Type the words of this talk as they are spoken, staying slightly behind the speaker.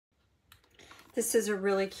This is a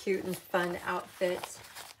really cute and fun outfit.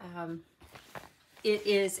 It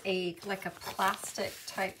is like a plastic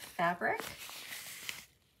type fabric.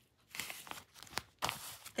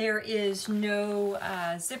 There is no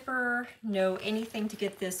zipper, no anything to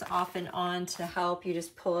get this off and on to help. You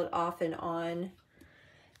just pull it off and on.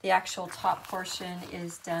 The actual top portion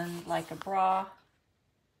is done like a bra.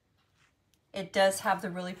 It does have the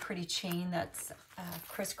really pretty chain that's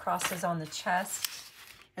crisscrosses on the chest,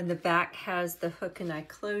 and the back has the hook and eye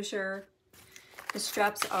closure. The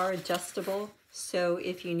straps are adjustable, so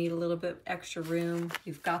if you need a little bit extra room,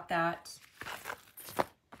 you've got that.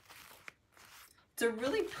 It's a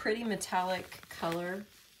really pretty metallic color.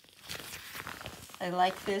 I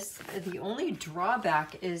like this. The only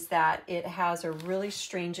drawback is that it has a really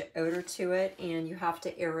strange odor to it, and you have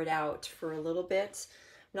to air it out for a little bit.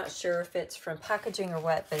 I'm not sure if it's from packaging or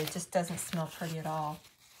what, but it just doesn't smell pretty at all.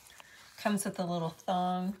 Comes with a little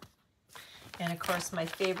thong. And of course, my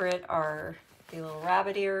favorite are the little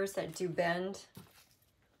rabbit ears that do bend.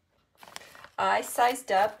 I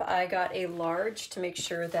sized up. I got a large to make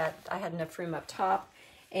sure that I had enough room up top,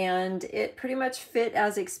 and it pretty much fit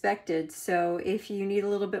as expected. So if you need a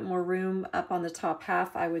little bit more room up on the top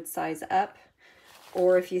half, I would size up.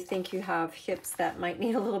 Or if you think you have hips that might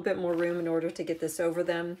need a little bit more room in order to get this over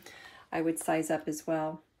them, I would size up as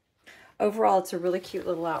well. Overall, it's a really cute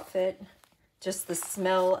little outfit. Just the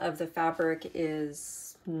smell of the fabric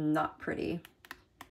is not pretty.